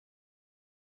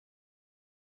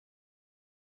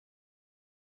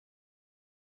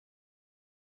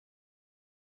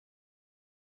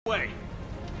way.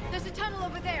 There's a tunnel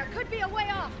over there. Could be a way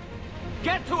off.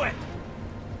 Get to it!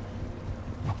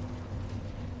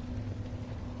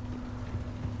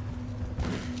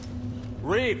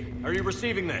 Reeve, are you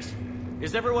receiving this?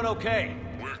 Is everyone okay?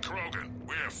 We're Krogan.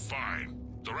 We're fine.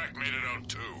 The wreck made it out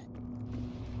too.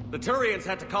 The Turians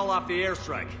had to call off the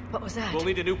airstrike. What was that? We'll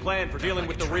need a new plan for dealing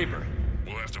with the Reaper.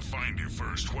 We'll have to find you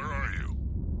first. Where are you?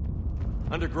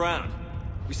 Underground.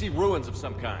 We see ruins of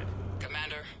some kind.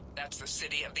 Commander, that's the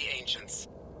City of the Ancients.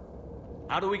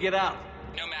 How do we get out?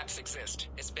 No maps exist.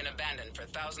 It's been abandoned for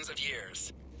thousands of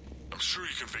years. I'm sure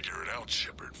you can figure it out,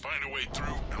 Shepard. Find a way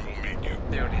through, and we'll meet you.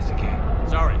 There it is again.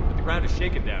 Sorry, but the ground is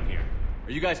shaking down here.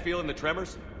 Are you guys feeling the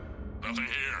tremors? Nothing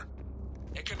here.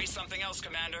 It could be something else,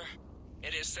 Commander.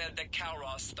 It is said that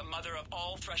Kalros, the mother of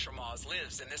all Thresher Maws,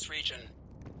 lives in this region.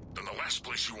 Then the last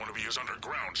place you want to be is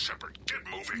underground, Shepard. Get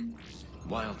moving.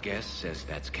 Wild guess says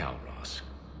that's Kalros.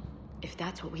 If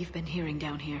that's what we've been hearing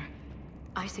down here,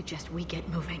 I suggest we get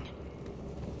moving.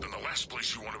 Then the last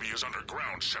place you want to be is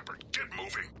underground, Shepard. Get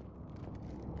moving.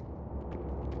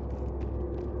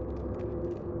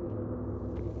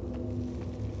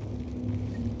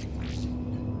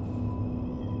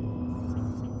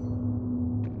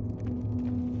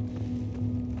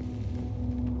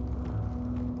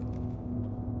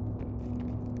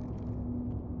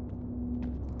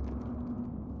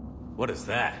 What is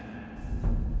that?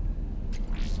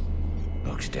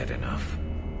 Looks dead enough.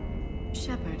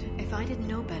 Shepard, if I didn't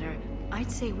know better,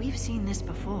 I'd say we've seen this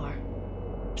before.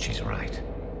 She's right.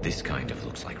 This kind of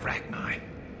looks like Rachni.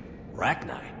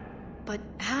 Rachni? But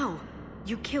how?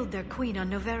 You killed their queen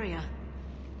on Noveria.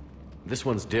 This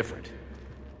one's different.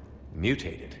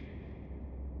 Mutated.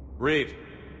 Reeve,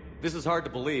 this is hard to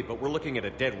believe, but we're looking at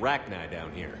a dead Rachni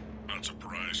down here. Not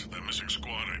surprised. That missing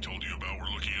squad I told you about were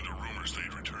looking into rumors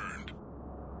they'd returned.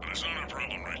 But it's not our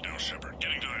problem right now, Shepard.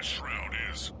 Getting to that shroud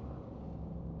is.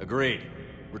 Agreed.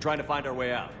 We're trying to find our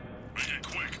way out. Make it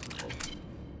quick.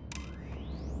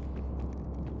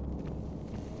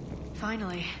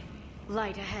 Finally,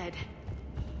 light ahead.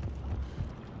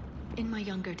 In my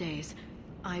younger days,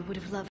 I would have loved